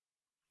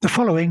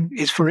following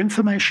is for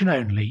information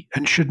only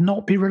and should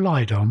not be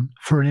relied on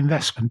for an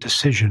investment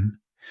decision.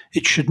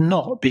 It should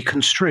not be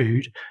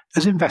construed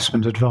as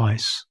investment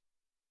advice.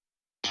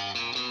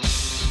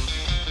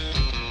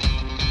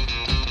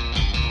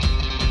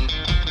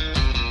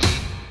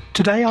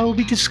 Today I will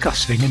be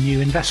discussing a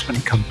new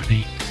investment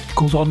company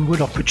called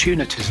Onward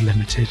Opportunities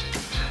Limited.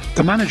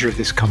 The manager of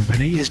this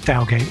company is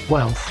Dowgate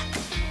Wealth,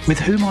 with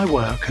whom I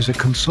work as a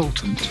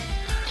consultant.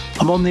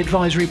 I'm on the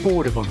advisory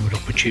board of Onward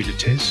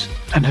Opportunities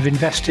and have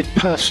invested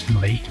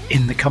personally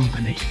in the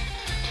company.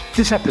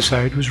 This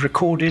episode was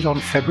recorded on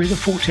February the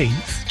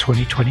 14th,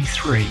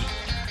 2023.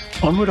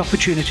 Onward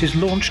Opportunities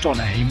launched on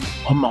AIM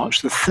on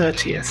March the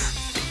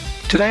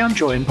 30th. Today I'm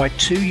joined by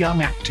two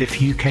young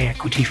active UK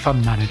equity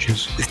fund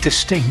managers with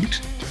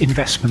distinct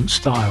investment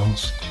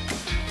styles.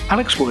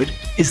 Alyx Wood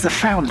is the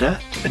founder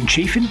and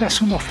chief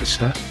investment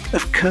officer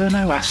of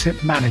Kernow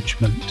Asset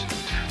Management,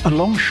 a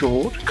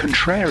long-short,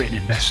 contrarian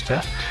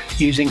investor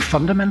using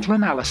fundamental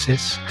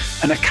analysis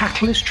and a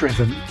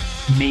catalyst-driven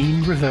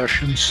mean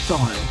reversion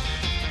style.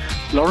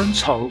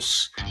 Laurence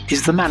Hulse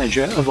is the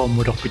manager of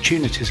Onward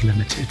Opportunities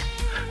Limited.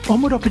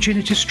 Onward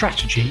Opportunities'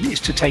 strategy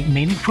is to take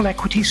meaningful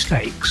equity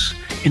stakes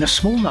in a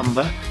small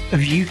number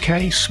of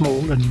UK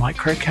small and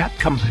micro-cap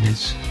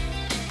companies.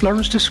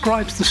 Laurence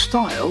describes the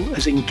style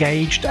as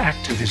engaged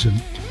activism,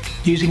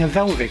 using a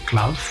velvet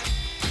glove,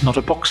 not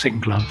a boxing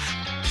glove.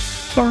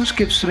 Laurence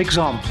gives some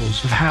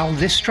examples of how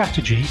this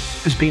strategy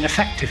has been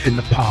effective in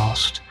the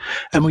past,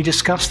 and we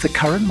discuss the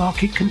current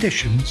market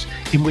conditions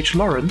in which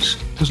Laurence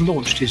has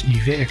launched his new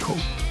vehicle.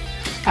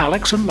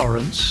 Alyx and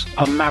Laurence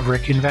are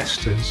maverick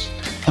investors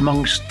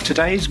amongst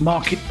today's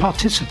market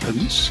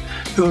participants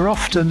who are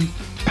often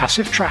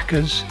passive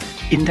trackers,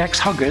 index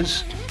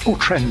huggers, or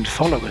trend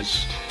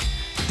followers.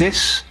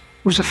 This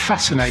was a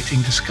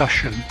fascinating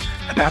discussion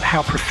about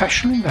how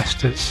professional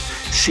investors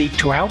seek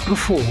to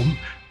outperform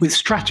with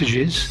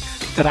strategies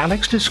that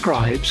Alyx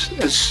describes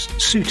as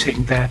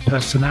suiting their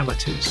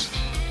personalities.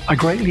 I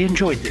greatly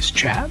enjoyed this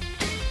chat.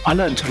 I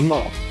learnt a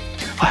lot.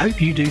 I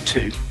hope you do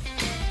too.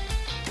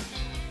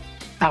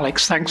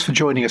 Alyx, thanks for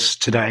joining us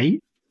today.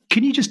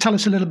 Can you just tell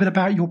us a little bit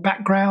about your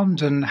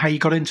background and how you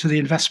got into the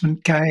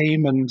investment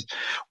game and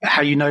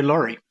how you know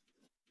Laurie?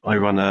 I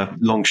run a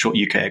long-short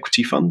UK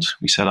equity fund.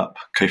 We set up,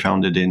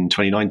 co-founded in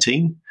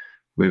 2019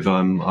 with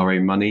our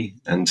own money.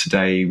 And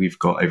today we've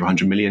got over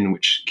 100 million,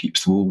 which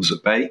keeps the wolves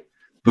at bay.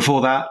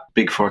 Before that,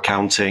 Big Four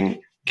accounting,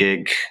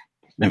 gig,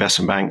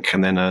 investment bank,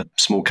 and then a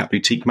small cap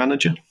boutique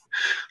manager.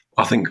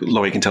 I think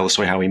Laurie can tell the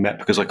story how we met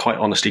because I quite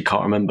honestly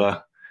can't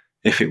remember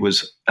if it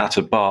was at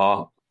a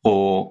bar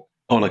or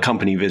on a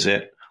company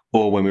visit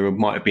or when we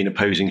might have been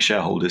opposing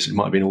shareholders. It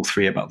might have been all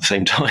three about the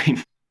same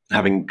time.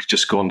 Having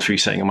just gone through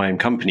setting my own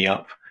company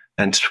up,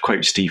 and to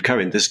quote Steve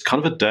Cohen, there's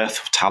kind of a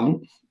dearth of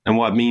talent. And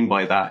what I mean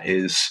by that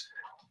is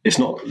it's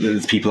not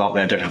that people out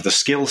there don't have the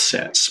skill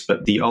sets,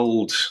 but the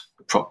old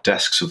prop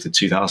desks of the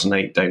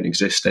 2008 don't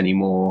exist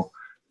anymore.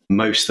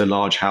 Most of the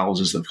large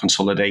houses that have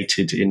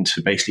consolidated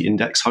into basically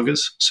index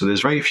huggers. So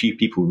there's very few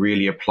people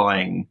really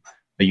applying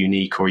a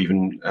unique or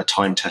even a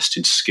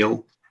time-tested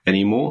skill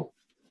anymore.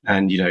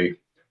 And,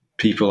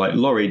 people like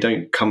Laurie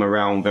don't come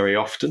around very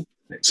often.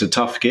 It's a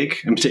tough gig,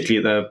 and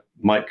particularly at the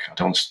I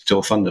don't want to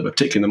steal thunder, but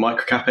particularly in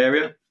the microcap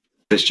area,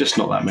 there's just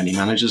not that many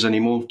managers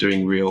anymore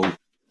doing real, whether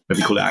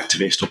we call it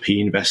activist or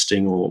P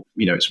investing, or,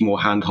 it's more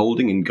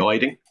hand-holding and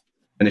guiding.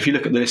 And if you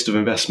look at the list of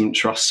investment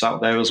trusts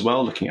out there as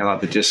well, looking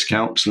at the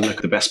discounts and look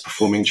at the best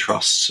performing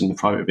trusts and the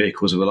private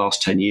vehicles over the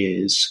last 10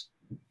 years,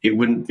 it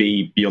wouldn't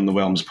be beyond the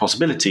realms of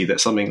possibility that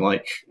something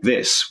like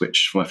this,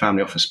 which from a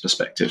family office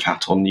perspective,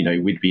 hat on,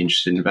 we'd be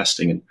interested in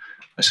investing, and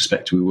I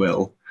suspect we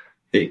will,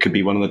 it could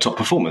be one of the top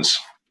performers.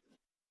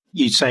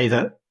 You'd say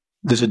that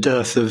there's a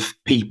dearth of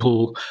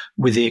people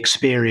with the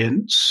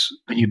experience,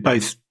 and you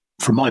both,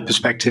 from my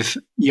perspective,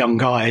 young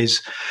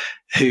guys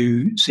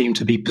who seem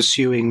to be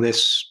pursuing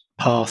this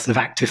path of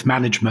active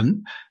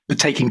management, but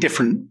taking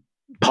different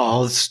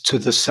paths to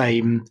the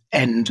same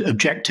end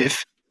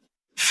objective.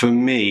 For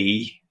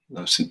me,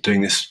 I've been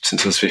doing this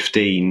since I was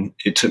 15.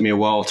 It took me a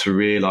while to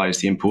realize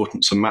the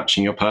importance of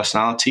matching your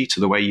personality to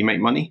the way you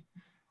make money.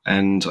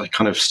 And I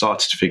kind of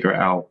started to figure it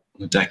out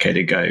a decade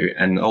ago.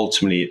 And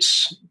ultimately, it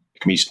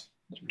can be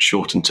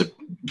shortened to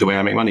the way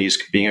I make money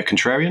is being a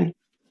contrarian.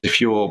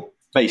 If you're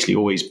basically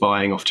always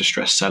buying off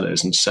distressed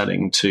sellers and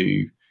selling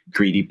to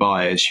greedy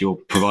buyers, you're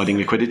providing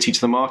liquidity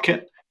to the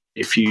market.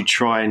 If you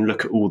try and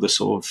look at all the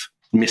sort of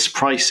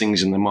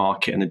mispricings in the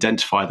market and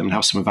identify them and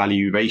have some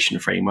valuation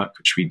framework,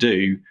 which we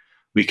do,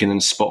 we can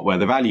then spot where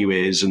the value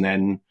is and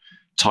then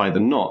tie the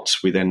knot.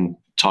 We then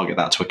target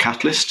that to a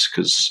catalyst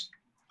because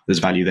there's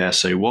value there.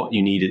 So what?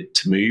 You need it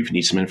to move, you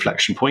need some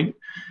inflection point.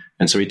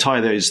 And so we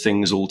tie those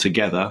things all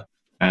together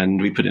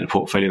and we put it in a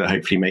portfolio that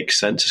hopefully makes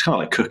sense. It's kind of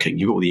like cooking.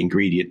 You've got all the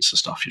ingredients and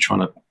stuff. You're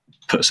trying to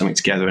put something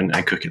together and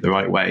cook it the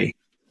right way.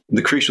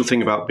 The crucial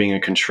thing about being a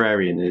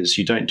contrarian is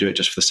you don't do it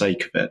just for the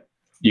sake of it.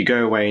 You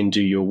go away and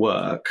do your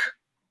work,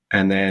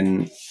 and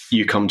then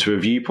you come to a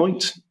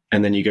viewpoint,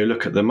 and then you go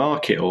look at the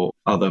market or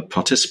other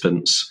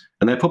participants,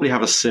 and they'll probably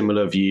have a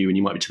similar view, and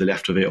you might be to the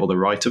left of it or the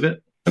right of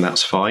it, and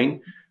that's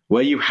fine.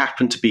 Where you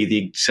happen to be the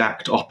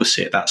exact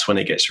opposite, that's when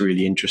it gets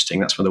really interesting.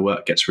 That's when the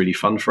work gets really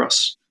fun for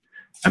us.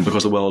 And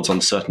because the world's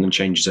uncertain and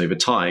changes over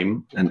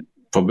time, and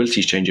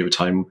probabilities change over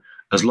time,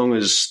 as long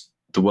as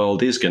the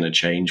world is going to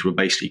change, we're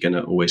basically going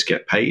to always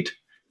get paid.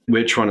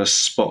 We're trying to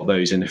spot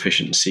those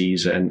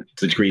inefficiencies and,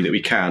 to the degree that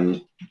we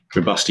can,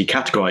 robustly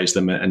categorize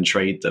them and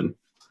trade them.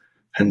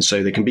 And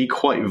so they can be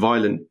quite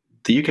violent.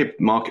 The UK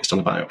market's done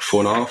about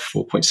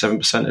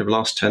 4.7% over the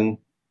last 10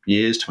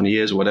 years, 20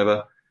 years or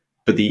whatever.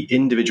 But the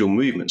individual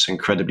movements are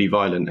incredibly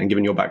violent. And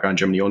given your background,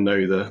 Germany, you'll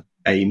know the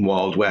AIM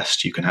Wild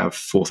West. You can have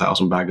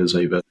 4,000 baggers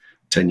over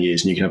 10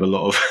 years and you can have a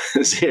lot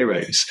of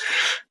zeros.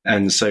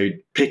 And so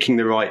picking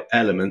the right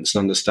elements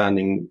and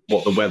understanding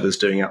what the weather's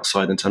doing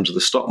outside in terms of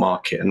the stock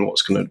market and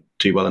what's going to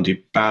do well and do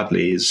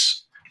badly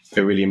is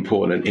a really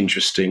important and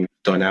interesting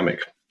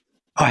dynamic.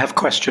 I have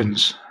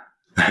questions.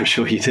 I'm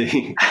sure you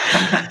do.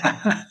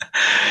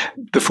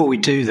 Before we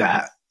do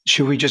that,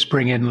 should we just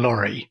bring in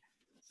Laurie?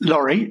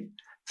 Laurie,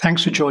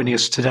 thanks for joining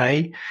us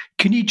today.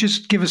 Can you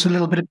just give us a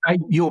little bit about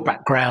your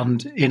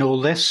background in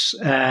all this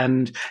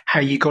and how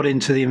you got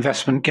into the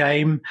investment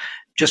game,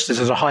 just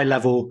as a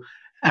high-level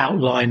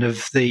outline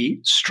of the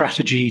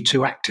strategy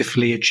to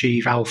actively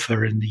achieve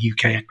alpha in the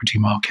UK equity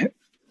market?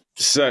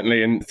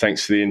 Certainly, and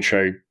thanks for the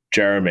intro,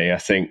 Jeremy. I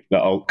think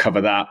that I'll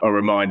cover that. I'll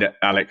remind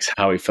Alyx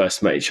how we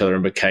first met each other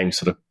and became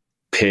sort of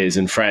peers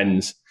and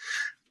friends.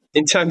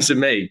 In terms of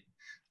me,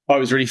 I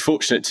was really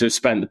fortunate to have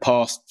spent the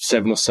past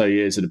 7 or so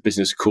years at a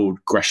business called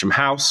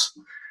Hulse.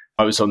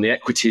 I was on the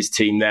equities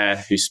team there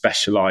who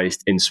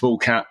specialised in small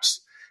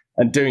caps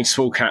and doing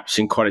small caps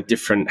in quite a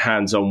different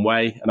hands-on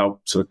way. And I'll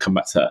sort of come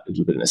back to that a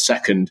little bit in a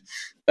second.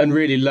 And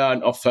really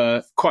learned off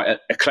quite an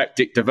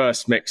eclectic,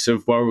 diverse mix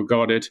of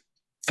well-regarded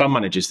fund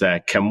managers there.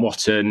 Ken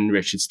Watton,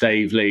 Richard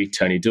Staveley,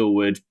 Tony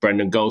Dillwood,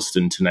 Brendan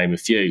Golston, to name a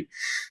few.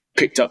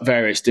 Picked up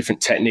various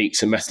different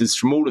techniques and methods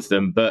from all of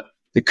them, but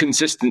the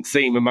consistent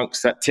theme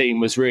amongst that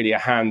team was really a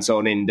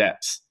hands-on,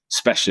 in-depth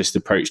specialist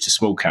approach to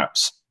small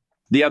caps.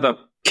 The other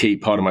key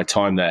part of my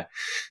time there,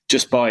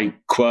 just by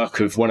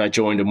quirk of when I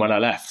joined and when I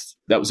left,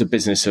 that was a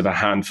business of a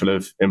handful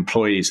of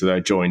employees that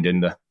I joined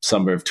in the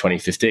summer of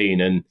 2015.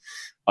 And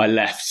I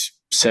left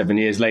 7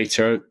 years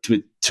later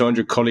with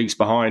 200 colleagues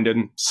behind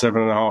and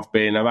 7.5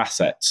 billion of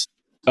assets.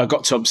 I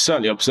got to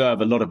certainly observe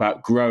a lot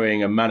about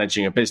growing and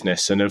managing a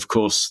business. And of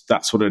course,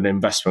 that's what an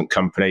investment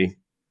company,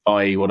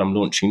 i.e. what I'm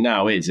launching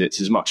now, is. It's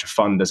as much a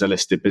fund as a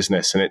listed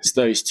business. And it's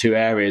those two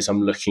areas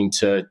I'm looking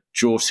to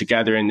draw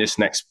together in this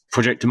next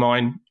project of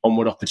mine,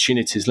 Onward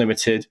Opportunities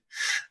Limited,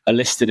 a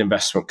listed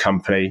investment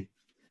company.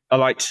 I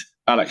liked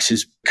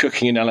Alyx's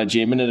cooking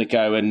analogy a minute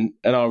ago, and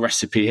our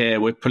recipe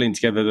here, we're pulling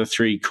together the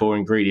 3 core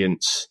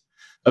ingredients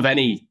of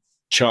any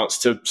chance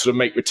to sort of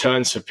make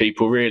returns for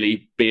people,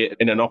 really, be it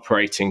in an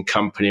operating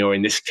company or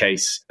in this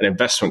case, an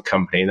investment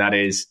company. And that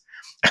is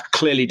a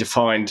clearly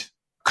defined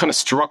kind of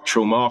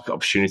structural market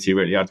opportunity,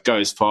 really. I'd go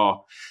as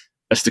far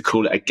as to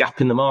call it a gap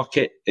in the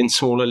market in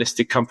smaller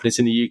listed companies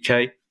in the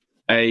UK,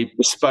 a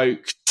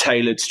bespoke,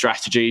 tailored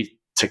strategy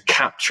to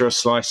capture a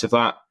slice of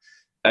that,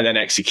 and then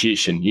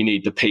execution. You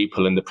need the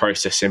people and the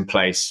process in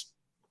place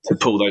to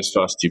pull those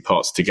first 2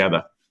 parts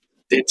together.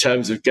 In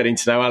terms of getting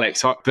to know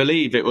Alyx, I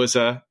believe it was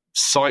a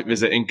site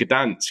visit in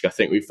Gdansk. I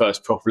think we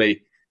first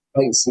properly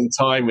spent some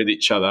time with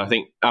each other. I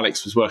think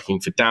Alyx was working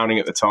for Downing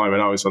at the time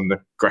and I was on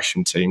the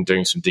Gresham team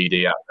doing some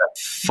DD out there.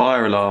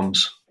 Fire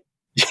alarms.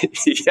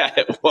 Yeah,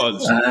 it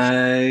was.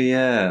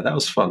 Yeah, that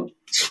was fun.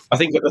 I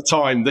think at the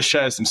time, the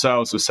shares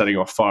themselves were setting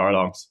off fire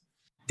alarms.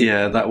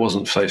 Yeah, that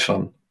wasn't so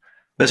fun.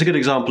 That's a good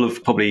example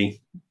of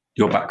probably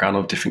your background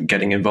of different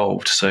getting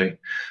involved. So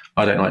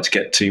I don't like to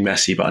get too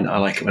messy, but I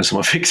like it when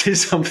someone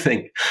fixes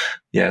something.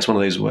 Yeah, it's one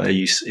of those where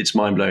it's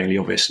mind-blowingly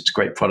obvious. It's a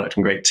great product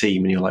and great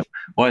team. And you're like,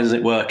 why isn't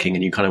it working?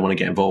 And you kind of want to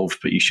get involved,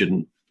 but you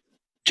shouldn't.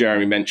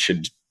 Jeremy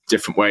mentioned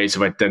different ways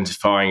of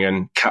identifying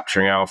and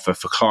capturing alpha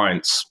for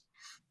clients.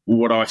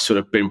 What I've sort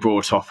of been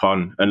brought up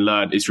on and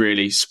learned is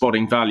really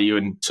spotting value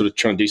and sort of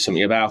trying to do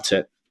something about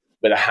it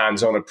with a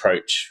hands-on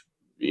approach.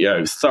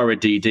 Thorough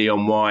DD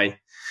on why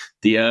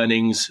the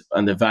earnings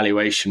and the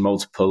valuation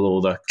multiple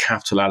or the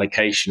capital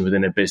allocation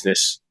within a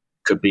business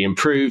could be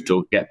improved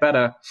or get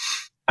better.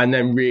 And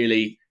then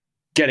really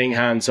getting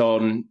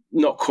hands-on,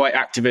 not quite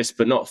activist,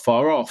 but not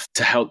far off,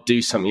 to help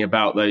do something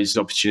about those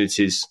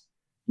opportunities.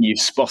 You've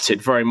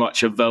spotted very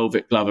much a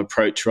velvet glove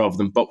approach rather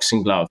than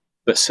boxing glove,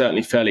 but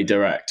certainly fairly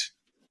direct.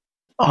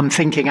 I'm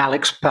thinking,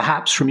 Alyx,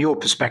 perhaps from your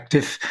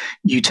perspective,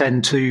 you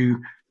tend to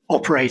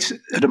operate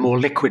at a more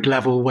liquid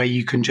level where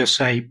you can just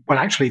say, well,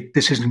 actually,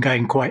 this isn't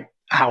going quite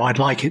how I'd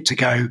like it to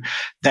go.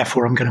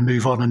 Therefore, I'm going to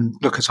move on and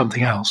look at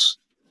something else.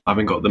 I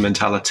haven't got the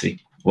mentality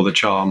or the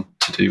charm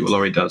to do what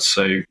Laurie does.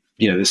 So,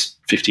 there's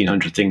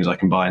 1,500 things I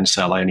can buy and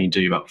sell. I only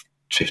do about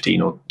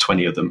 15 or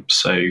 20 of them.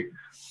 So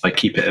I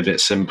keep it a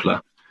bit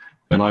simpler.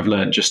 And I've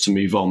learned just to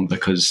move on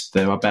because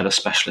there are better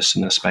specialists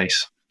in this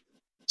space.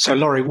 So,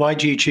 Laurie, why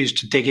do you choose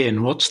to dig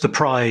in? What's the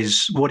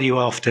prize? What are you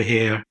after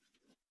here?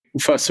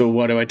 First of all,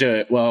 why do I do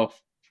it? Well,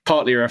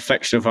 partly a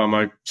reflection of how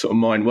my sort of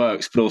mind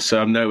works, but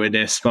also I'm nowhere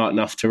near smart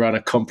enough to run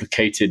a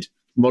complicated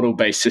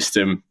model-based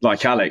system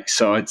like Alyx.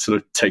 So I'd sort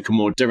of take a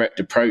more direct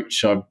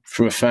approach. I'm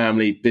from a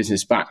family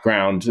business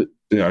background.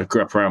 I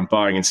grew up around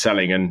buying and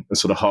selling and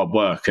sort of hard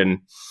work. And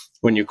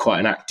when you're quite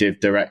an active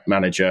direct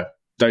manager,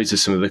 those are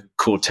some of the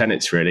core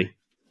tenets, really.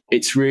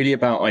 It's really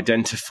about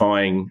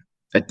identifying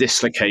a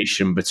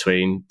dislocation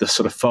between the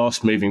sort of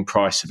fast-moving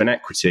price of an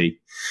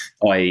equity,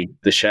 i.e.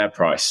 the share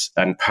price,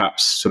 and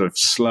perhaps sort of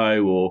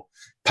slow or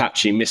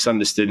patchy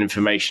misunderstood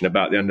information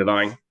about the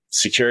underlying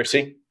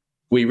security.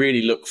 We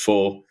really look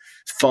for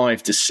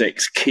 5 to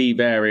 6 key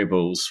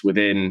variables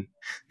within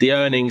the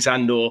earnings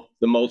and or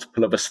the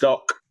multiple of a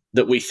stock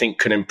that we think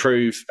can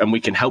improve and we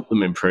can help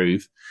them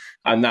improve.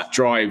 And that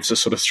drives a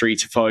sort of 3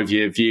 to 5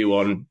 year view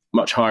on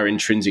much higher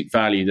intrinsic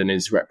value than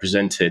is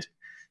represented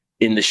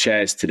in the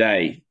shares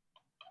today.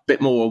 A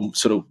bit more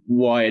sort of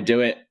why I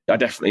do it. I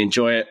definitely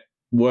enjoy it.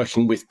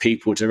 Working with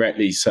people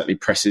directly certainly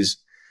presses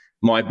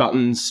my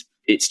buttons.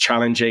 It's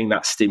challenging.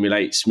 That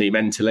stimulates me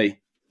mentally.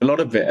 A lot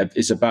of it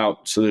is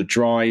about sort of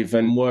drive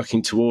and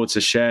working towards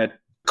a shared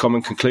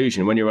common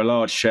conclusion. When you're a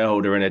large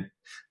shareholder in an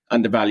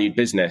undervalued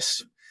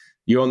business,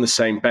 you're on the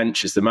same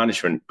bench as the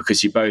management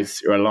because you both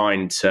are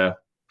aligned to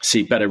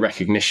see better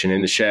recognition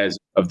in the shares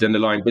of the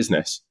underlying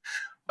business.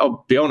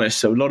 I'll be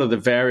honest, a lot of the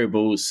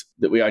variables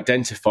that we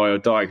identify or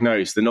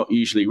diagnose, they're not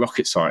usually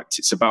rocket science.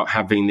 It's about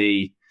having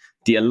the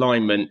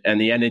alignment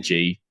and the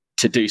energy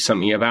to do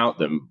something about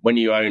them. When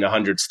you own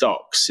 100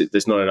 stocks,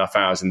 there's not enough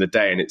hours in the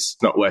day and it's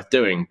not worth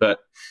doing. But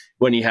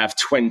when you have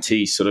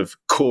 20 sort of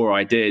core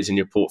ideas in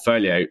your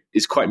portfolio,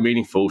 it's quite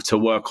meaningful to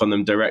work on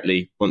them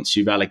directly once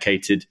you've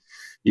allocated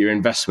your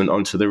investment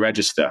onto the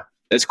register.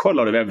 There's quite a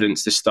lot of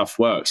evidence this stuff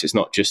works. It's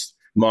not just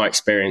my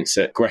experience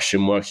at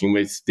Gresham working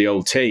with the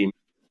old team.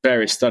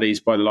 Various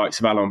studies by the likes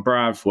of Alan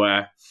Brav,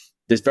 where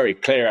there's very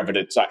clear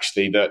evidence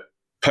actually that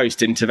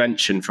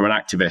post-intervention from an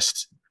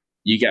activist,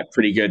 you get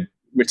pretty good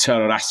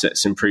return on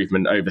assets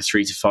improvement over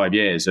 3 to 5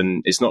 years.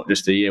 And it's not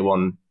just a year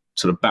one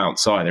sort of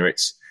bounce either.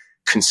 It's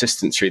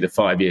consistent through the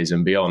 5 years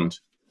and beyond.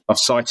 I've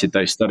cited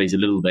those studies a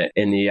little bit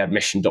in the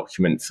admission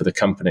document for the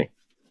company.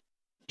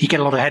 You get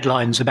a lot of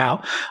headlines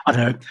about, I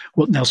don't know,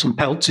 what Nelson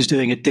Peltz is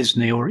doing at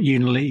Disney or at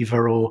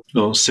Unilever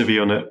or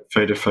Civion at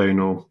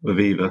Vodafone or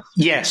Aviva.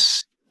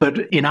 Yes, but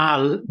in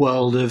our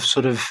world of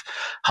sort of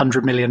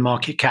 100 million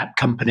market cap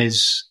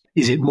companies,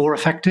 is it more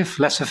effective,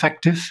 less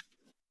effective?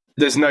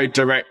 There's no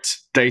direct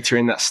data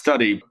in that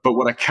study, but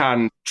what I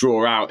can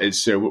draw out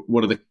is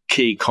one of the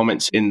key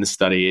comments in the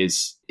study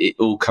is it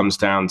all comes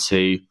down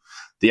to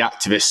the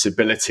activist's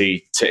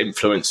ability to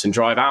influence and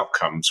drive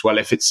outcomes. Well,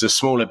 if it's a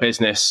smaller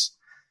business,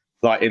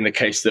 like in the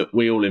case that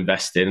we all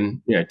invest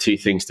in, 2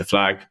 things to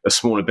flag. A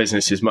smaller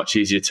business is much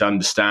easier to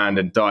understand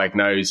and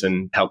diagnose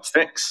and help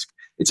fix.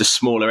 It's a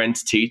smaller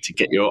entity to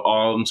get your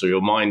arms or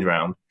your mind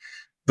around.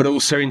 But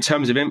also in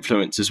terms of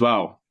influence as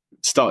well,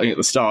 starting at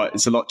the start,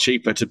 it's a lot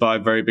cheaper to buy a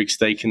very big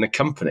stake in the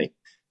company.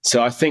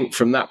 So I think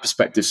from that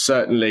perspective,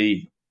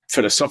 certainly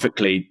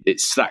philosophically, it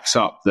stacks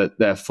up that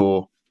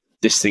therefore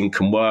this thing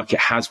can work. It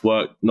has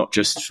worked, not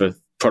just for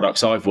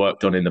products I've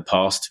worked on in the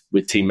past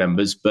with team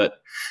members, but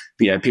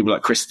people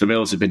like Christopher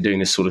Mills have been doing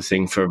this sort of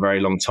thing for a very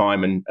long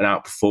time and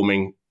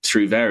outperforming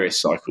through various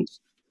cycles.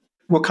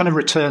 What kind of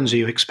returns are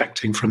you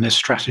expecting from this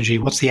strategy?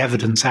 What's the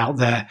evidence out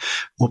there,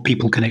 what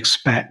people can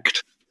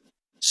expect?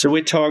 So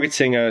we're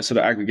targeting a sort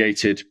of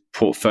aggregated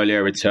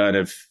portfolio return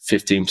of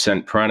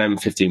 15% per annum,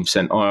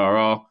 15%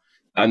 IRR.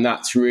 And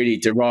that's really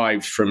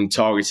derived from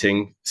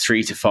targeting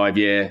 3 to 5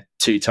 year,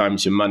 2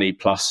 times your money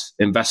plus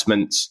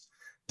investments.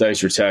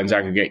 Those returns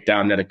aggregate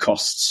down net of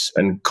costs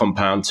and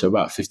compound to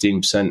about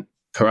 15%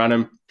 per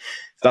annum.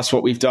 That's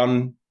what we've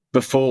done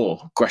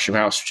before Gresham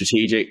House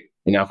Strategic,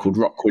 now called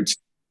Rockwood,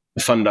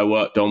 the fund I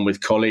worked on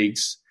with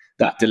colleagues.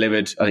 That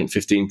delivered, I think,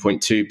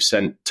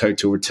 15.2%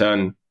 total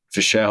return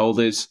for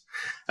shareholders.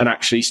 And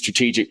actually,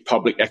 Strategic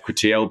Public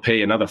Equity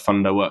LP, another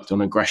fund I worked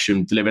on at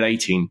Gresham, delivered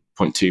 18.2%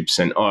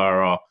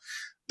 IRR.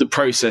 The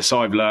process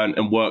I've learned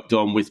and worked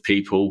on with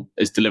people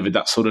has delivered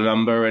that sort of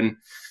number. And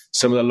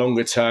some of the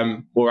longer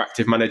term, more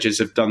active managers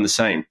have done the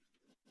same.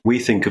 We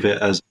think of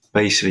it as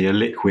basically a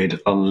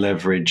liquid,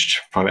 unleveraged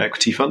private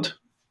equity fund.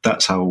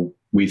 That's how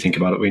we think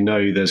about it. We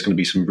know there's going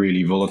to be some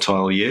really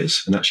volatile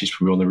years, and actually it's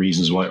probably one of the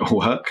reasons why it will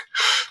work.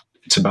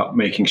 It's about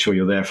making sure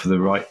you're there for the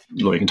right,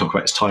 you can talk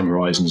about its time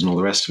horizons and all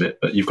the rest of it,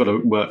 but you've got to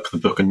work the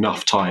book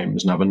enough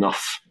times and have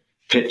enough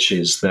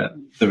pitches that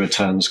the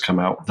returns come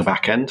out the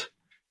back end.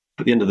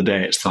 At the end of the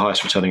day, it's the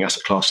highest returning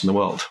asset class in the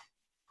world.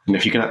 And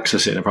if you can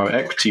access it in a private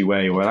equity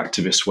way or an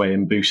activist way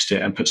and boost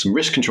it and put some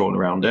risk control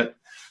around it,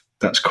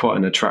 that's quite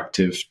an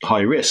attractive,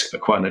 high risk,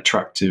 but quite an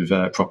attractive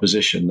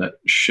proposition that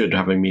should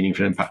have a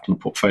meaningful impact on the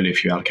portfolio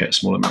if you allocate a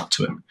small amount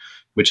to it,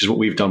 which is what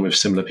we've done with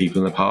similar people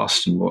in the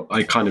past and what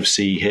I kind of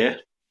see here.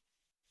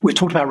 We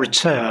talked about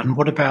return.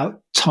 What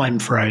about time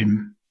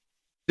frame?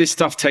 This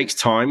stuff takes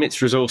time.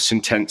 It's resource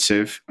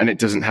intensive and it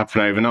doesn't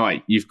happen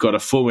overnight. You've got to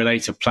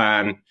formulate a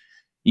plan.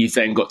 You've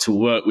then got to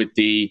work with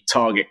the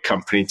target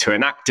company to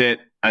enact it.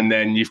 And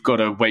then you've got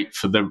to wait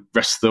for the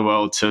rest of the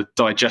world to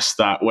digest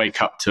that,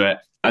 wake up to it,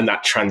 and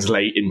that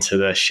translate into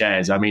the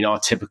shares. I mean, our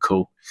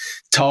typical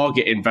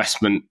target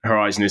investment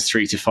horizon is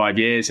 3 to 5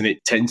 years, and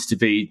it tends to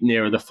be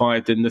nearer the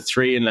 5 than the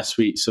 3, unless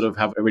we sort of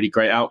have a really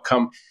great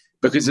outcome.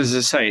 Because as I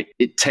say,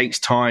 it takes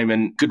time,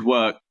 and good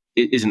work,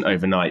 it isn't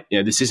overnight.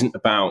 This isn't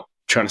about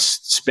trying to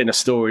spin a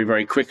story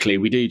very quickly.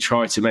 We do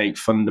try to make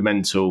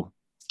fundamental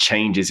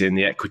changes in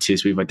the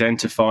equities we've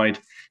identified.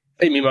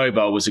 Amy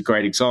Mobile was a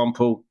great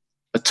example.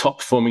 A top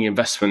performing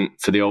investment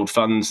for the old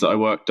funds that I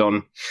worked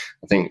on,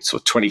 I think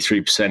sort of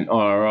 23%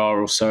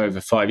 IRR or so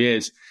over 5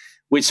 years.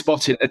 We'd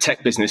spotted a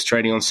tech business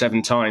trading on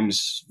 7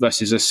 times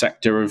versus a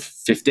sector of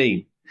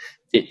 15.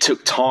 It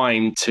took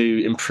time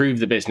to improve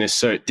the business,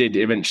 so it did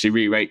eventually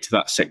re-rate to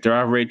that sector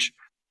average.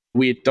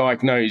 We had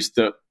diagnosed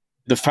that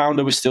the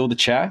founder was still the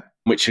chair,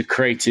 which had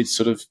created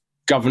sort of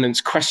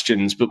governance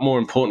questions, but more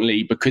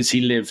importantly, because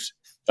he lived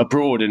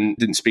abroad and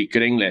didn't speak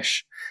good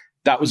English,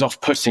 that was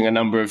off-putting a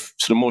number of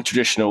sort of more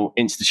traditional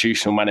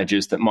institutional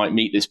managers that might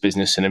meet this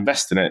business and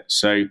invest in it.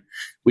 So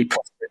we put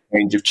a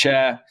change of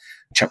chair.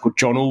 A chap called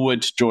John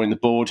Onward joined the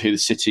board, who the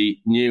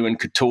city knew and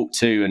could talk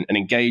to and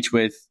engage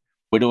with.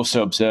 We'd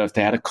also observed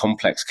they had a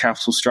complex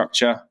capital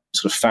structure,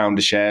 sort of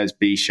founder shares,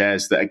 B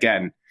shares, that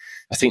again,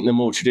 I think the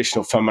more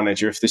traditional fund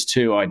manager, if there's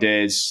 2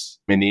 ideas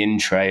in the in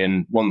tray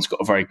and one's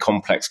got a very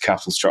complex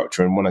capital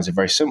structure and one has a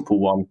very simple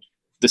one,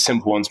 the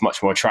simple one's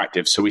much more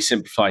attractive. So we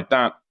simplified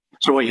that.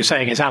 So what you're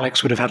saying is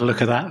Alyx would have had a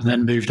look at that and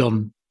then moved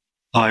on.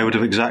 I would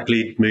have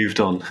exactly moved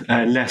on,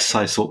 unless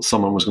I thought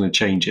someone was going to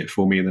change it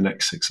for me in the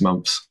next 6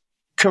 months.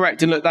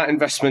 Correct. And look, that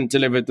investment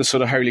delivered the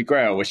sort of holy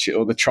grail,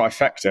 or the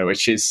trifecta,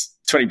 which is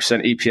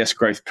 20% EPS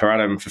growth per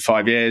annum for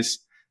 5 years.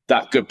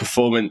 That good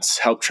performance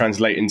helped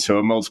translate into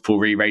a multiple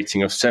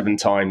re-rating of 7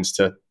 times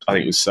to, I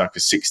think it was circa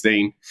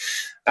 16.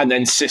 And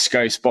then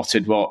Cisco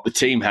spotted what the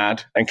team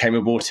had and came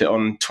and bought it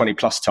on 20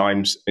 plus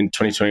times in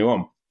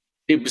 2021.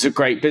 It was a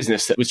great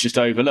business that was just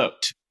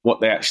overlooked, what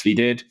they actually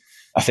did.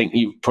 I think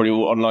you probably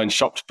all online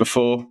shopped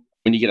before.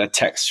 When you get a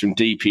text from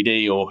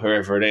DPD or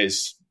whoever it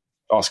is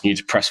asking you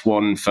to press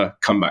 1 for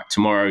come back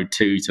tomorrow,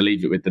 2 to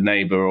leave it with the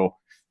neighbour, or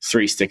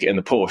 3 stick it in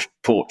the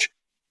porch.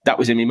 That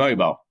was Amy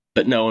Mobile.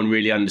 But no one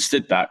really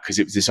understood that because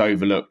it was this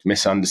overlooked,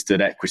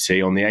 misunderstood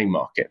equity on the AIM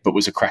market, but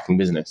was a cracking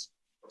business.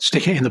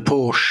 Stick it in the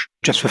Porsche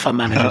just for fund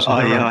managers.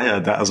 I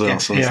heard that as well.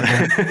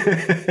 Yeah.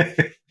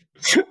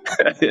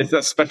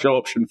 That's special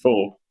option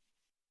 4.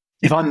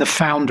 If I'm the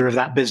founder of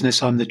that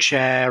business, I'm the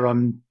chair,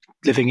 I'm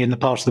living in the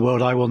part of the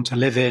world I want to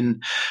live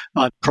in,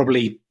 I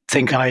probably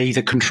think I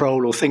either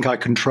control or think I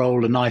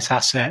control a nice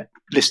asset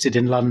listed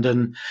in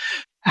London.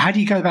 How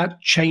do you go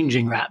about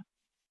changing that?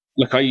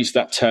 Look, I used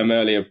that term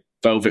earlier,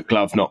 velvet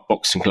glove, not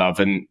boxing glove.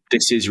 And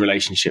this is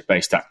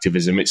relationship-based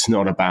activism. It's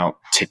not about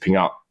tipping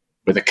up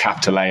with a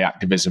capital A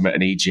activism at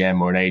an EGM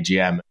or an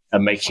AGM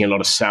and making a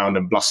lot of sound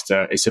and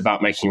bluster. It's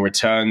about making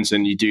returns.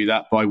 And you do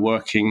that by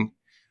working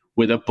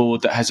with a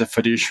board that has a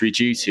fiduciary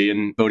duty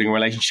and building a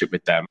relationship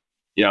with them.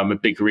 I'm a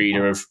big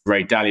reader of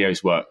Ray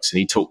Dalio's works, and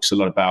he talks a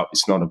lot about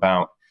it's not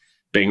about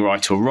being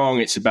right or wrong.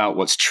 It's about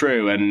what's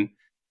true. And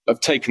I've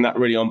taken that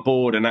really on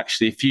board. And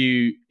actually, if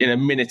you, in a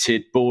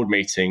minuted board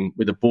meeting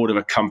with a board of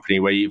a company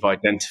where you've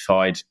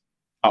identified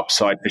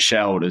upside for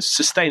shareholders,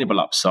 sustainable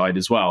upside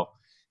as well,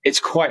 it's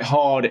quite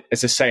hard,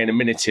 as I say, in a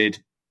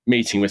minuted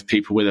meeting with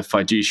people with a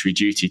fiduciary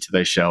duty to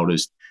those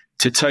shareholders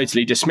to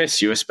totally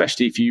dismiss you,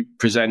 especially if you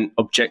present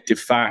objective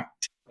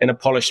fact in a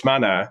polished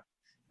manner.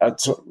 I'm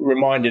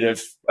reminded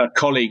of a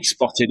colleague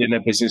spotted in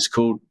a business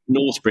called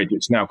Northbridge,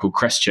 which is now called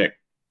Crestcheck,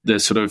 the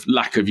sort of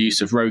lack of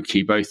use of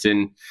ROCE, both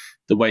in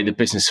the way the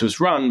business was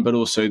run, but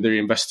also the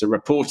investor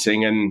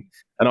reporting. And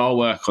our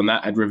work on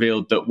that had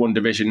revealed that one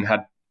division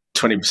had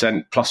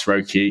 20% plus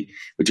ROCE,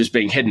 which was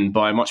being hidden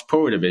by a much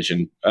poorer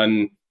division.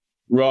 And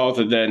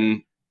rather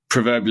than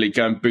proverbially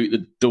go and boot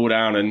the door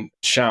down and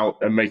shout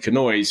and make a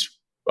noise,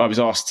 I was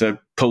asked to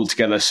pull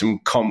together some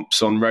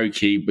comps on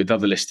ROCE with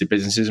other listed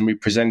businesses, and we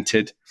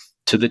presented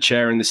to the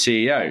chair and the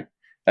CEO.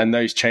 And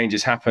those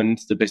changes happened.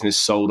 The business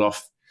sold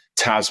off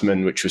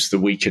Tasman, which was the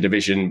weaker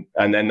division.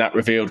 And then that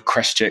revealed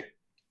Crestcheck,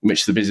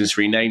 which the business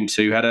renamed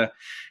to, had a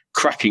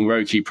cracking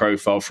ROCE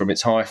profile from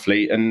its high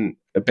fleet. And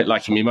a bit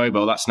like Amy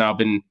Mobile, that's now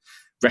been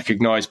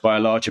recognised by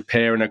a larger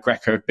peer, and a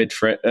Greco bid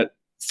for it at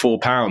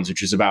 £4,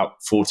 which is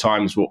about 4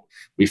 times what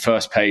we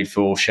first paid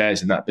for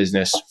shares in that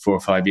business 4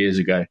 or 5 years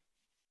ago.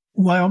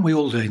 Why aren't we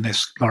all doing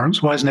this,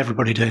 Laurence? Why isn't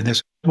everybody doing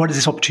this? Why does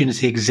this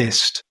opportunity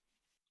exist?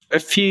 A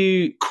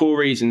few core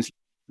reasons.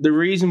 The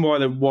reason why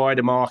the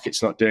wider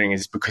market's not doing it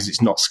is because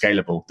it's not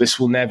scalable. This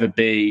will never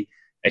be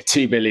a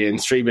 2 billion,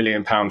 3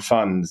 billion pound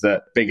fund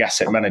that big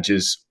asset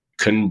managers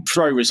can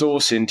throw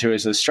resource into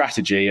as a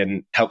strategy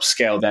and help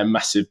scale their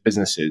massive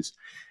businesses.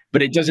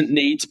 But it doesn't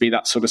need to be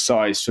that sort of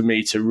size for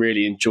me to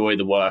really enjoy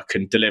the work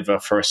and deliver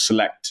for a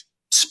select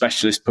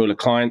specialist pool of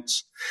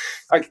clients.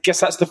 I guess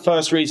that's the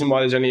first reason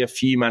why there's only a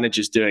few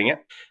managers doing it.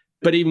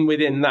 But even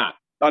within that,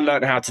 I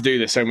learned how to do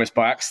this almost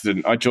by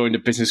accident. I joined a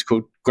business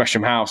called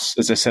Gresham House,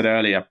 as I said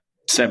earlier,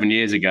 7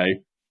 years ago.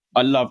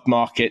 I loved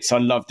markets, I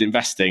loved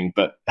investing,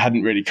 but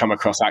hadn't really come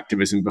across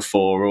activism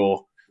before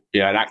or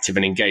an active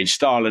and engaged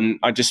style. And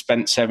I just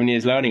spent 7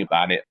 years learning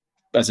about it.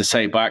 As I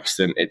say, by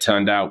accident, it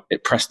turned out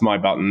it pressed my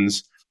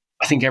buttons.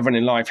 I think everyone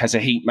in life has a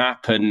heat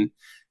map, and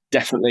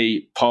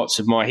definitely parts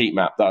of my heat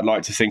map that I'd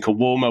like to think are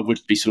warmer would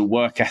be sort of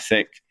work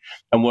ethic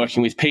and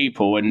working with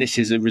people. And this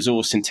is a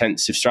resource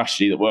intensive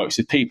strategy that works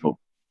with people.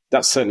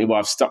 That's certainly why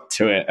I've stuck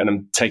to it, and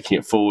I'm taking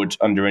it forward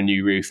under a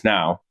new roof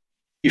now.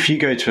 If you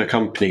go to a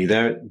company,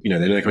 they know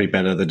the company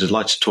better, they're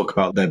delighted to talk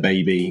about their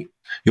baby.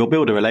 You'll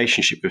build a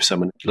relationship with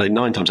someone. Like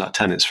 9 times out of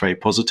 10, it's very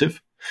positive.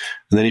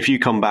 And then if you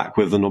come back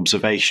with an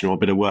observation or a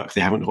bit of work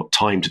they haven't got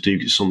time to do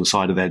because it's on the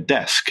side of their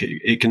desk,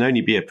 it can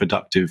only be a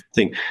productive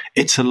thing.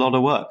 It's a lot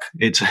of work.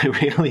 It's a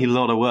really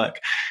lot of work.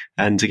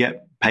 And to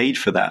get paid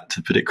for that,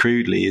 to put it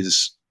crudely,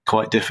 is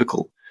quite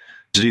difficult.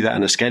 To do that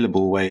in a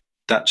scalable way,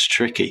 that's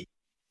tricky.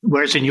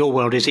 Whereas in your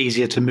world, it's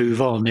easier to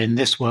move on. In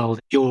this world,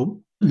 you're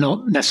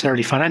not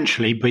necessarily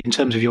financially, but in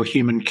terms of your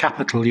human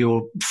capital,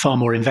 you're far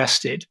more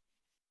invested.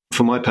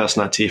 For my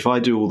personality, if I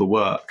do all the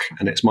work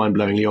and it's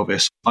mind-blowingly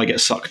obvious, I get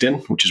sucked in,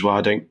 which is why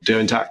I don't do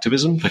into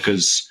activism,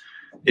 because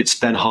it's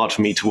then hard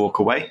for me to walk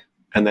away.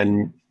 And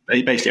then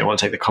basically I want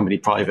to take the company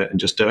private and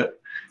just do it.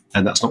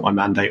 And that's not my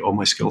mandate or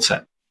my skill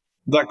set.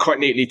 That quite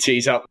neatly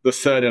tees up the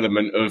third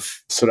element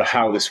of sort of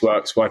how this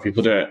works, why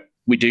people do it.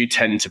 We do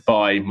tend to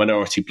buy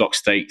minority block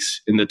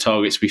stakes in the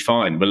targets we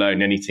find. We'll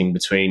own anything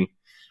between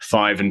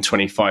 5 and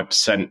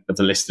 25% of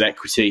the listed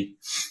equity.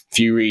 If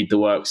you read the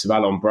works of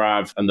Alon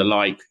Brav and the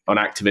like on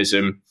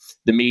activism,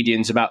 the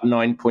median's about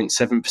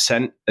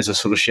 9.7% as a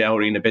sort of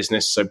shareholding in the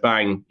business. So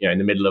bang, in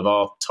the middle of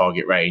our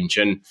target range.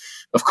 And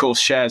of course,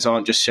 shares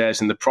aren't just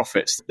shares in the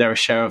profits. They're a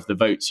share of the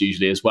votes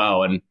usually as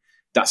well. And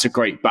that's a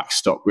great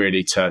backstop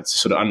really to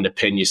sort of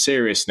underpin your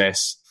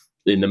seriousness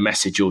in the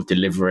message you're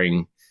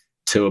delivering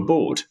to a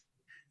board.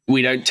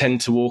 We don't tend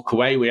to walk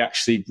away. We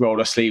actually roll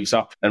our sleeves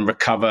up and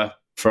recover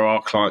for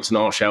our clients and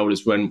our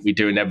shareholders when we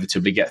do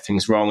inevitably get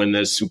things wrong. And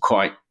there's some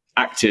quite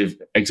active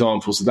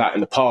examples of that in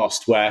the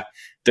past where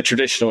the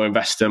traditional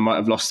investor might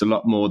have lost a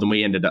lot more than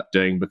we ended up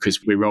doing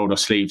because we rolled our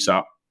sleeves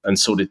up and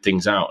sorted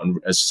things out and,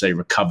 as I say,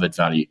 recovered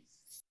value.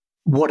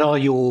 What are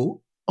your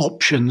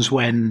options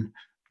when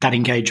that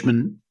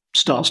engagement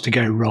starts to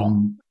go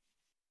wrong?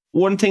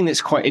 One thing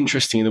that's quite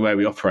interesting in the way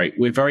we operate,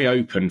 we're very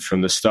open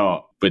from the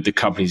start with the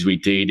companies we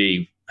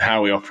DD,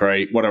 how we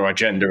operate, what our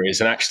agenda is.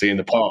 And actually in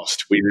the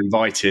past, we've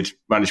invited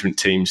management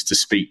teams to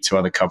speak to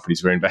other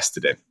companies we're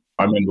invested in.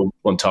 I remember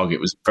one target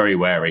was very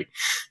wary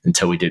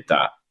until we did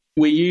that.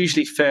 We're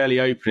usually fairly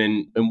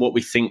open in what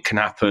we think can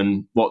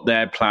happen, what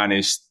their plan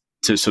is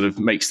to sort of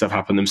make stuff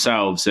happen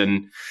themselves.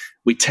 And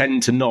we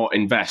tend to not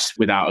invest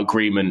without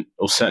agreement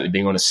or certainly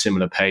being on a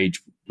similar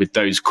page with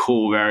those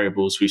core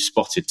variables we've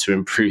spotted to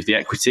improve the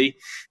equity.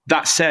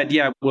 That said,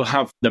 we'll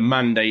have the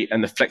mandate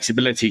and the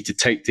flexibility to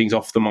take things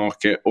off the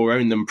market or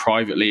own them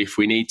privately if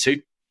we need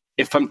to.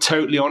 If I'm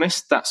totally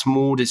honest, that's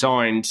more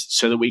designed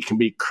so that we can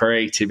be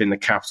creative in the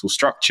capital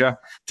structure.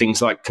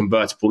 Things like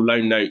convertible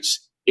loan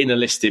notes in a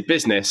listed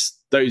business,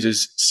 those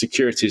as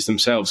securities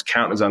themselves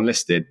count as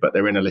unlisted, but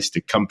they're in a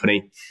listed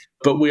company.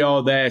 But we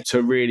are there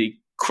to really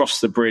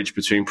cross the bridge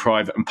between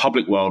private and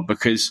public world,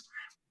 because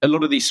a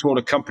lot of these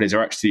smaller companies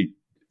are actually,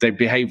 they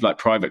behave like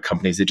private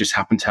companies. They just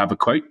happen to have a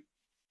quote.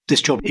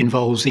 This job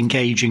involves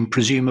engaging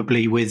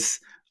presumably with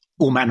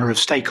all manner of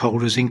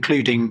stakeholders,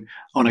 including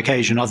on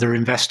occasion other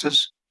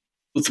investors.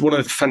 It's one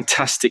of the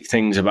fantastic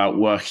things about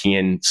working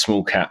in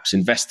small caps,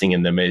 investing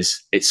in them,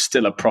 is it's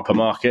still a proper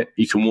market.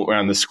 You can walk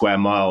around the square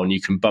mile and you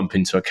can bump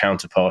into a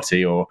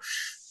counterparty or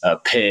a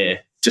peer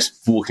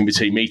just walking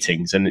between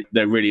meetings, and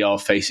there really are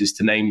faces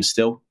to names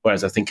still.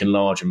 Whereas I think in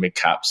large and mid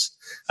caps,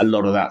 a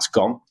lot of that's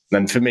gone.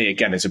 And for me,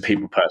 again, as a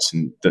people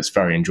person, that's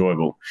very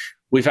enjoyable.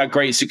 We've had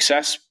great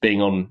success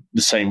being on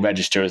the same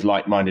register as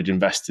like-minded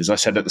investors. I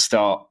said at the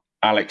start,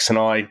 Alyx and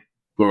I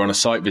were on a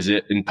site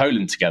visit in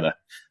Poland together.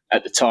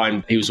 At the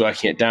time, he was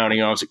working at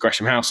Downing, I was at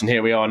Gresham House, and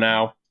here we are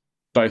now,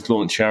 both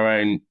launching our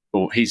own,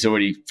 or he's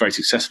already very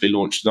successfully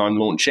launched, and I'm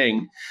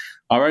launching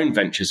our own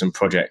ventures and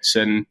projects.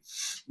 And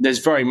there's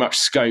very much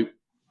scope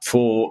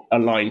for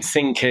aligned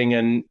thinking,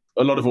 and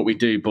a lot of what we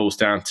do boils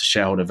down to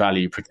shareholder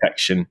value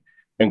protection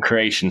and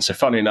creation. So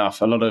funny enough,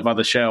 a lot of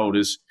other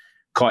shareholders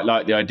quite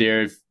like the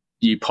idea of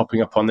you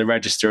popping up on the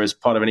register as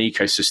part of an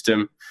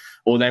ecosystem,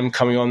 or them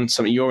coming on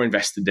something you're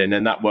invested in,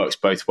 and that works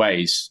both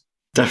ways.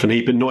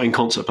 Definitely, but not in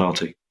concert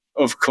party.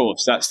 Of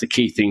course, that's the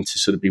key thing to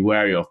sort of be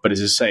wary of. But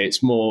as I say,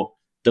 it's more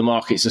the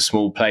market's a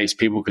small place.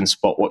 People can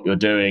spot what you're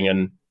doing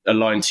and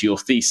align to your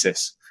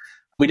thesis.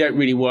 We don't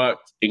really work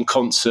in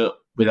concert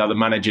with other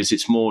managers.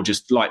 It's more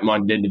just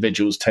like-minded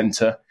individuals tend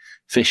to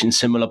fish in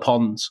similar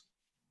ponds.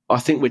 I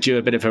think we're due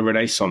a bit of a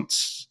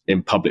renaissance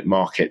in public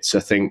markets.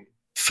 I think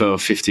for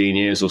 15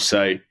 years or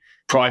so,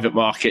 private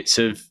markets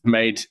have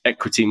made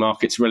equity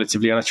markets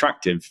relatively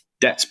unattractive.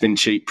 Debt's been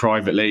cheap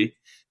privately.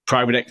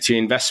 Private equity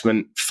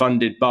investment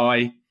funded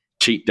by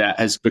cheap debt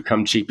has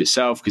become cheap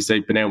itself because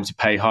they've been able to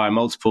pay higher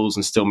multiples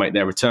and still make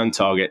their return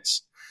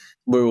targets.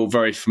 we're all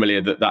very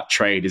familiar that that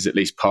trade is at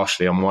least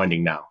partially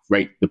unwinding now.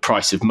 Right? The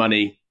price of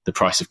money, the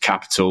price of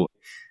capital,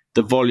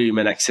 the volume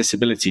and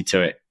accessibility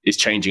to it is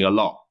changing a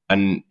lot.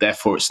 And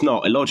therefore, it's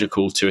not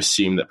illogical to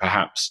assume that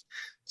perhaps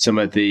some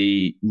of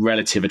the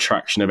relative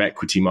attraction of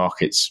equity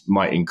markets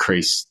might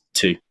increase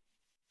too.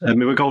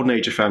 We were a golden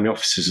age of family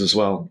offices as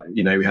well.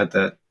 You know, we had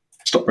the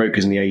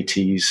stockbrokers in the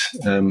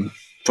 80s,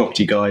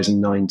 property guys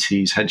in the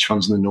 90s, hedge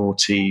funds in the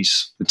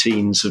noughties. The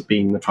teens have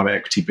been the private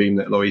equity boom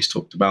that Laurie's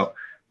talked about.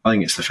 I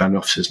think it's the family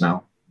offices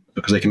now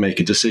because they can make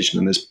a decision,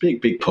 and there's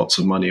big pots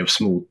of money of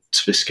small,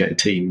 sophisticated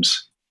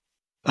teams.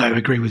 I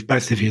agree with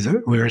both of you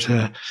that we're at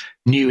a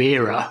new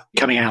era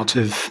coming out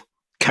of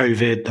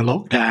COVID, the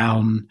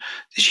lockdown,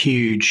 this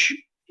huge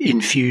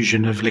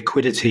infusion of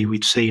liquidity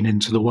we'd seen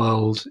into the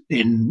world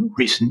in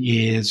recent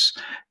years.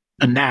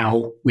 And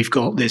now we've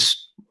got this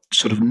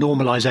sort of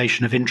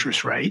normalization of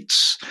interest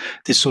rates,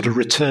 this sort of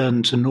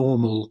return to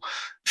normal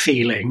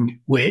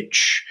feeling,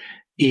 which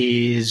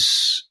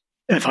is,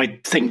 if I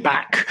think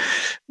back,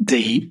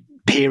 the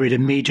period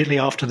immediately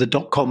after the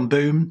dot-com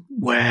boom,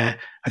 where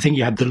I think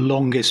you had the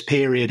longest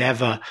period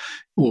ever,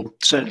 or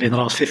certainly in the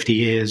last 50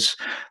 years,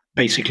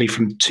 basically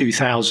from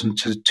 2000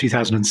 to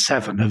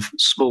 2007 of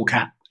small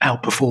cap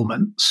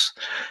outperformance.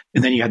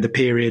 And then you had the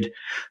period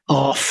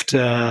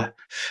after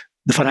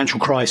the financial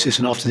crisis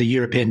and after the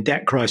European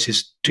debt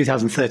crisis,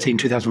 2013,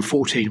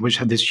 2014, which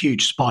had this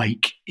huge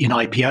spike in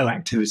IPO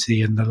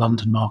activity in the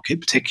London market in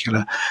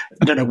particular.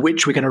 I don't know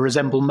which we're going to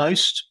resemble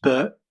most,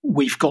 but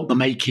we've got the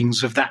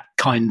makings of that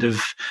kind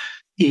of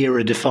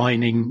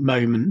era-defining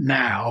moment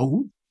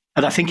now.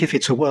 And I think if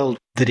it's a world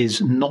that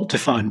is not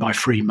defined by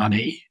free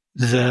money,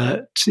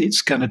 that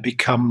it's going to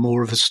become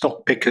more of a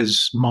stock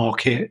pickers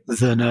market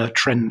than a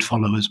trend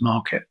followers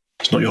market.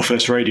 It's not your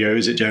first rodeo,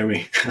 is it,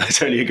 Jeremy? I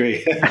totally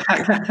agree.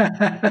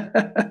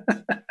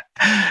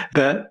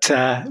 But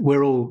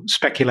we're all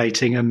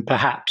speculating and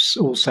perhaps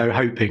also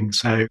hoping.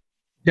 So,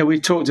 yeah,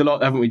 we've talked a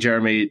lot, haven't we,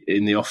 Jeremy,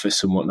 in the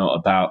office and whatnot,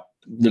 about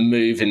the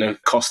move in the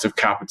cost of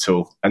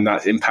capital and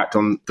that impact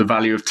on the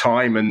value of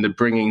time and the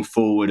bringing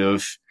forward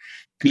of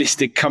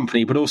listed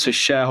company, but also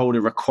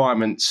shareholder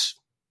requirements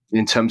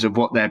in terms of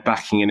what they're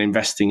backing and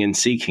investing and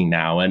seeking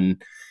now.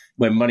 And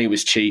when money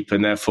was cheap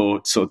and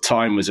therefore sort of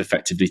time was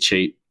effectively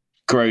cheap,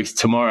 growth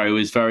tomorrow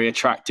is very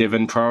attractive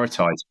and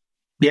prioritized.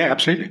 Yeah,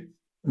 absolutely.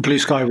 Blue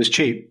sky was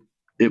cheap.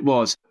 It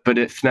was. But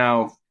if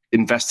now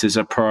investors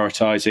are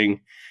prioritizing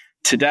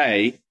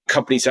today,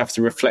 companies have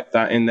to reflect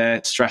that in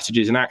their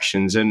strategies and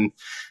actions. And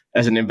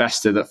as an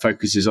investor that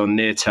focuses on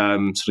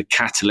near-term sort of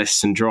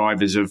catalysts and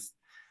drivers of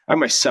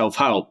almost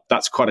self-help,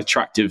 that's quite an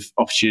attractive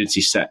opportunity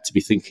set to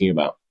be thinking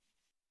about.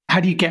 How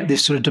do you get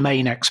this sort of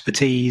domain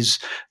expertise,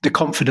 the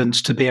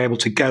confidence to be able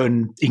to go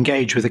and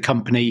engage with a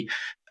company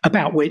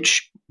about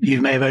which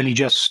you may have only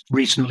just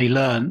recently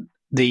learned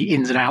the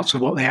ins and outs of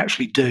what they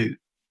actually do?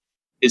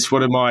 It's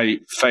one of my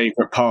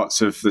favorite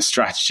parts of the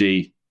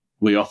strategy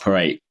we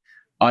operate.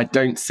 I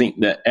don't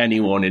think that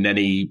anyone in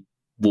any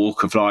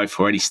walk of life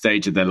or any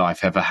stage of their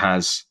life ever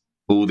has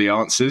all the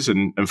answers,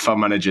 and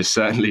fund managers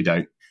certainly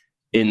don't.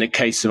 In the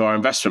case of our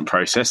investment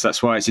process,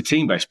 that's why it's a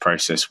team-based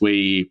process.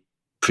 We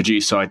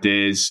produce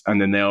ideas and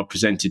then they are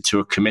presented to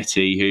a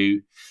committee who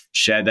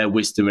share their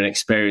wisdom and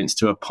experience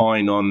to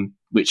opine on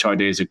which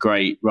ideas are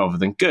great rather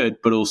than good,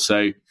 but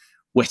also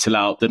whittle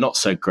out the not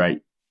so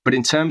great. But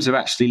in terms of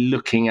actually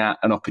looking at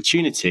an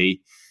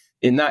opportunity,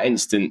 in that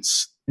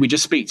instance, we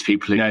just speak to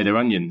people who know their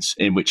onions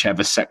in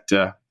whichever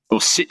sector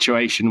or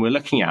situation we're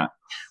looking at.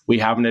 We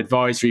have an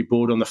advisory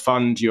board on the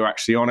fund. You're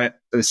actually on it,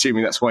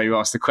 assuming that's why you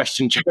asked the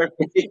question,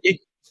 Jeremy.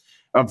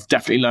 I've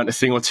definitely learned a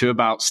thing or two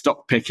about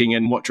stock picking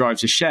and what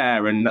drives a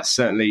share. And that's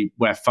certainly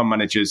where fund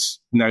managers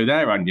know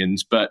their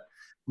onions, but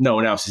no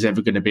one else is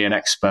ever going to be an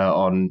expert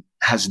on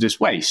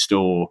hazardous waste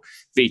or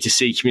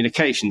B2C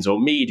communications or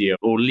media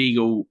or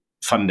legal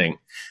funding.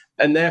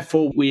 And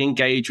therefore, we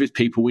engage with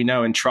people we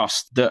know and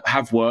trust that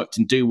have worked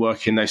and do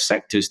work in those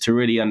sectors to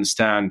really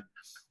understand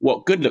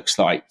what good looks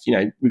like. You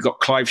know, we've got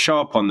Clive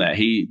Sharp on there.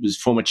 He was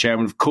former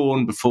chairman of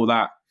Corn, before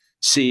that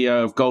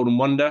CEO of Golden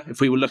Wonder.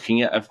 If we were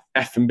looking at an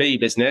F&B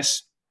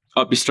business,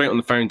 I'd be straight on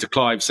the phone to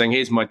Clive saying,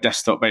 here's my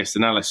desktop-based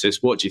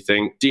analysis. What do you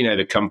think? Do you know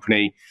the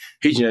company?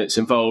 Who do you know that's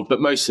involved?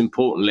 But most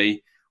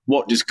importantly,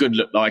 what does good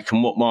look like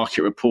and what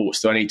market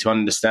reports do I need to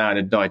understand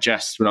and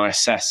digest when I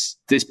assess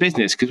this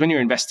business? Because when you're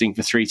investing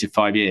for 3 to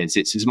 5 years,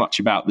 it's as much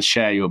about the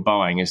share you're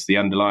buying as the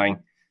underlying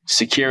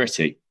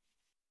security.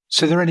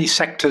 So are there any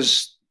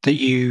sectors that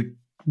you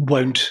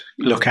won't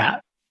look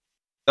at?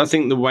 I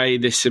think the way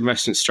this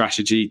investment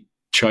strategy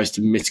tries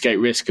to mitigate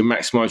risk and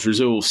maximize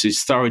resource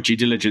is thorough due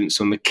diligence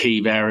on the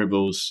key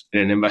variables in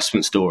an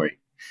investment story.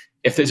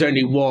 If there's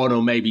only one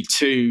or maybe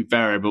two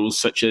variables,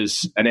 such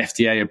as an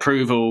FDA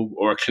approval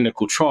or a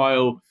clinical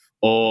trial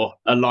or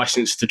a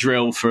license to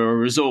drill for a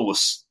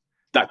resource,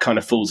 that kind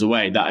of falls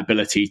away, that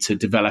ability to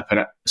develop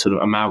a sort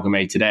of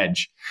amalgamated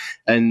edge.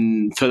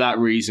 And for that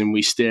reason,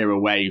 we steer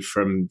away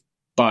from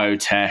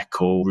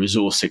biotech or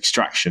resource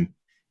extraction.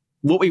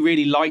 What we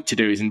really like to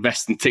do is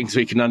invest in things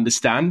we can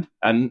understand.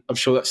 And I'm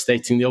sure that's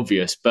stating the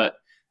obvious, but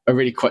I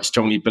really quite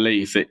strongly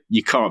believe that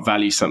you can't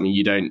value something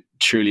you don't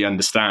truly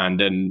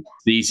understand. And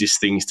the easiest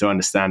things to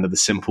understand are the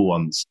simple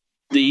ones.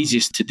 The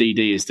easiest to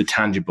DD is the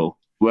tangible,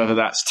 whether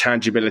that's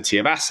tangibility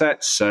of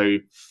assets, so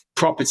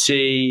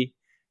property,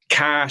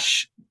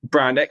 cash,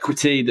 brand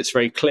equity that's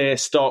very clear,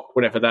 stock,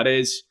 whatever that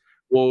is,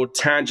 or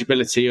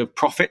tangibility of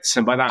profits.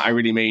 And by that, I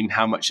really mean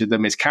how much of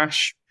them is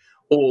cash,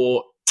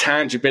 or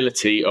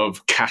tangibility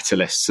of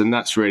catalysts. And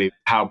that's really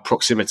how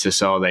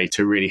proximitous are they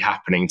to really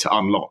happening to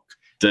unlock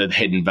the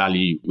hidden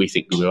value we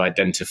think we've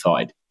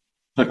identified.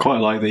 I quite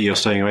like that you're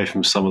staying away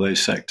from some of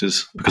those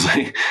sectors, because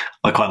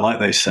I quite like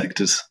those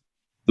sectors.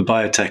 The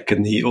biotech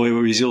and the oil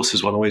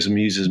resources one always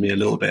amuses me a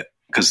little bit,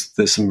 because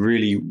there's some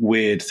really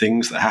weird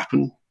things that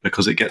happen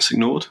because it gets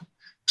ignored.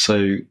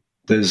 So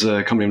there's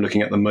a company I'm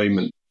looking at the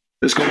moment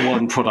that's got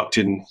one product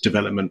in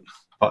development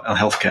on the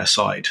healthcare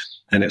side,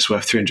 and it's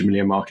worth 300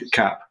 million market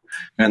cap.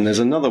 And there's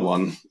another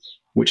one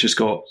which has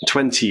got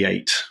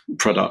 28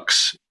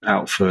 products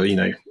out for,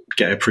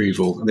 get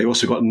approval. And they've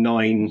also got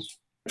 9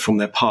 from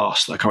their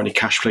past that are currently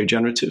cash flow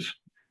generative.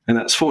 And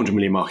that's 400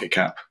 million market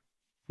cap.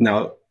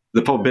 Now,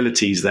 the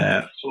probabilities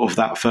there of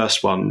that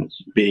first one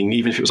being,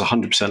 even if it was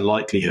 100%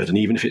 likelihood, and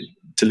even if it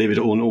delivered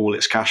on all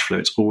its cash flow,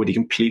 it's already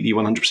completely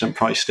 100%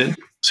 priced in.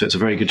 So it's a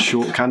very good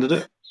short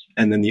candidate.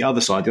 And then the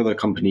other side, the other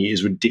company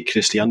is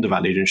ridiculously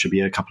undervalued and should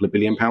be a couple of £1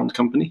 billion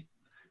company.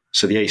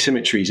 So the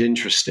asymmetry is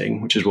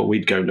interesting, which is what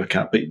we'd go look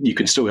at. But you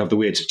can still have the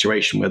weird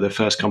situation where the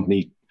first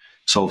company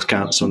solves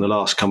cancer and the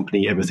last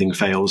company, everything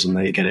fails and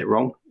they get it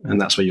wrong. And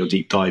that's where your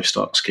deep dive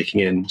starts kicking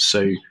in.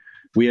 So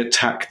we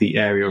attack the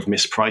area of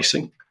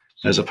mispricing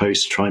as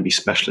opposed to try and be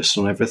specialists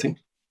on everything.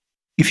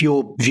 If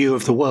your view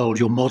of the world,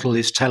 your model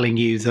is telling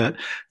you that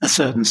a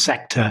certain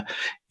sector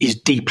is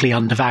deeply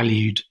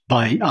undervalued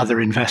by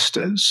other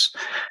investors,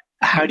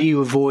 how do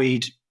you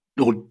avoid,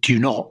 or do you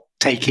not,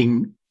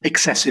 taking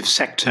excessive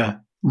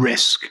sector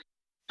risk?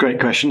 Great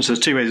question. So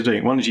there's 2 ways of doing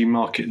it. One is you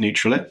market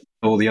neutral it,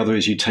 or the other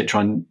is you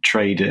try and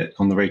trade it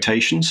on the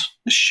rotations,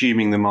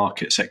 assuming the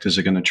market sectors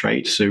are going to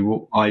trade. So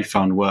what I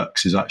found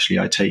works is actually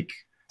I take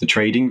the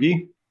trading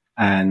view,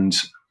 and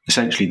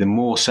essentially the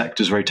more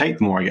sectors rotate,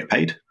 the more I get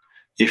paid.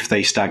 If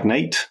they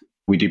stagnate,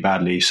 we do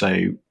badly.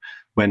 So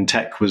when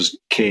tech was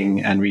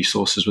king and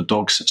resources were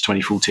dogs since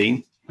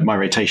 2014, my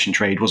rotation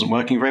trade wasn't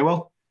working very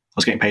well. I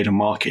was getting paid on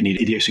market and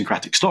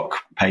idiosyncratic stock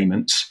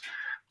payments.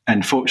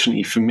 And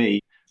fortunately for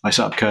me, I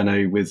set up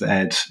Kernow with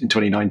Ed in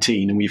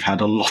 2019, and we've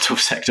had a lot of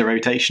sector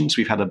rotations.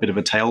 We've had a bit of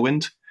a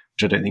tailwind,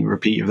 which I don't think will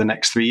repeat over the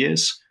next 3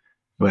 years,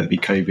 whether it be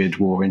COVID,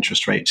 war,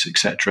 interest rates,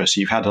 etc. So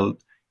you've had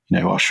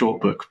our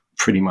short book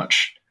pretty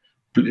much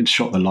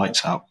shot the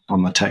lights out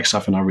on the tech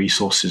stuff, and our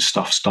resources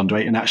stuff's done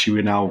great. And actually,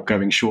 we're now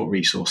going short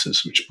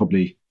resources, which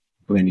probably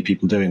only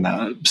people doing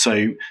that.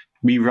 So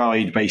we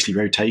ride basically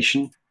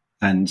rotation,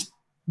 and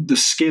the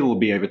skill will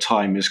be over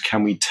time is,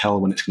 can we tell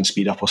when it's going to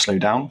speed up or slow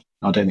down?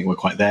 I don't think we're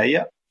quite there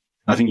yet.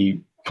 I think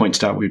you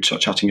pointed out, we were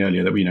chatting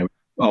earlier, that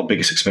our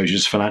biggest exposure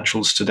is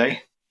financials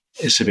today.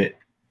 It's a bit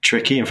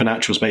tricky, and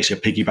financials basically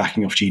are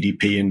piggybacking off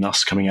GDP and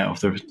us coming out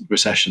of the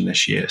recession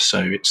this year. So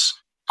it's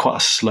quite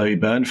a slow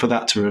burn for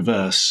that to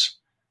reverse.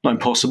 Not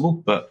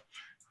impossible, but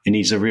it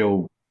needs a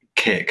real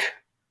kick,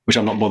 which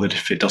I'm not bothered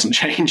if it doesn't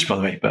change, by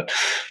the way, but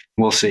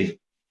we'll see.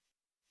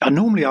 I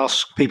normally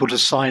ask people to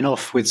sign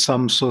off with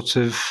some sort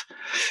of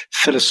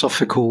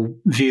philosophical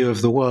view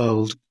of the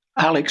world.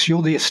 Alyx,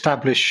 you're the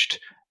established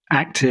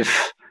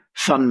active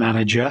fund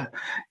manager.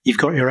 You've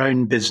got your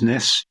own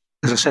business.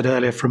 As I said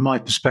earlier, from my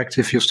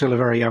perspective, you're still a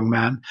very young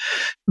man.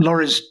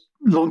 Laurie's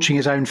launching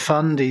his own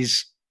fund.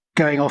 He's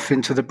going off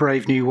into the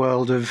brave new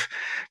world of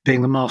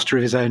being the master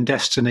of his own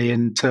destiny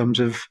in terms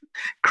of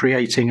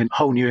creating a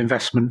whole new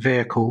investment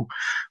vehicle.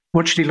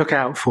 What should he look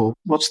out for?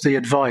 What's the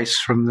advice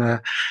from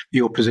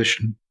your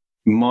position?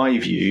 My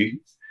view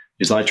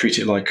is I treat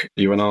it like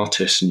you're an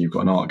artist and you've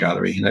got an art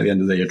gallery. And at the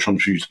end of the day, you're trying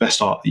to produce the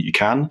best art that you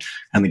can.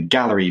 And the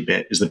gallery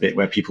bit is the bit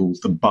where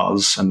the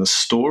buzz and the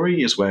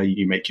story is where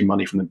you make your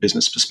money from the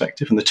business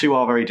perspective. And the two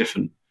are very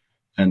different.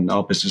 And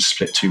our business is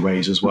split 2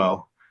 ways as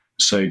well.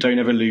 So don't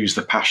ever lose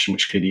the passion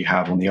which clearly you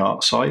have on the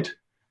art side,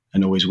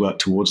 and always work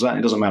towards that.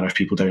 It doesn't matter if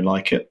people don't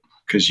like it,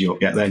 because you'll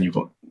get there and you've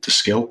got the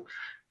skill.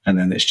 And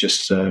then it's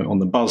just on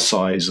the buzz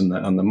side and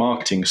the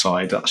marketing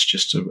side, that's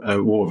just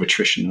a war of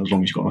attrition, as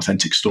long as you've got an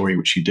authentic story,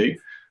 which you do.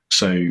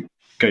 So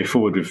go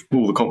forward with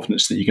all the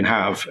confidence that you can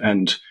have,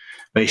 and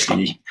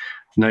basically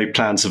no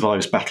plan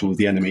survives battle with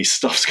the enemy.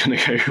 Stuff's going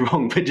to go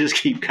wrong, but just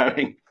keep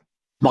going.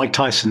 Mike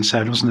Tyson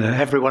said, wasn't it?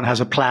 Everyone has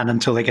a plan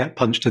until they get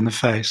punched in the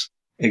face.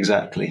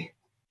 Exactly.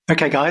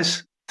 Okay,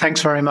 guys,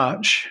 thanks very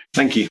much.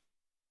 Thank you.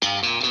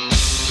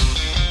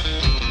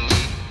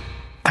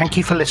 Thank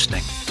you for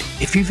listening.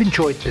 If you've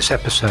enjoyed this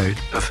episode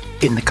of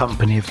In the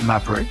Company of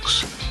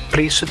Mavericks,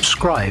 please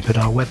subscribe at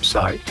our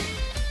website,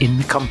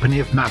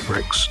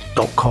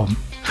 inthecompanyofmavericks.com,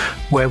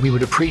 where we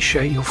would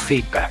appreciate your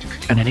feedback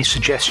and any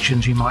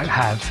suggestions you might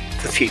have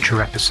for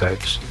future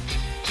episodes.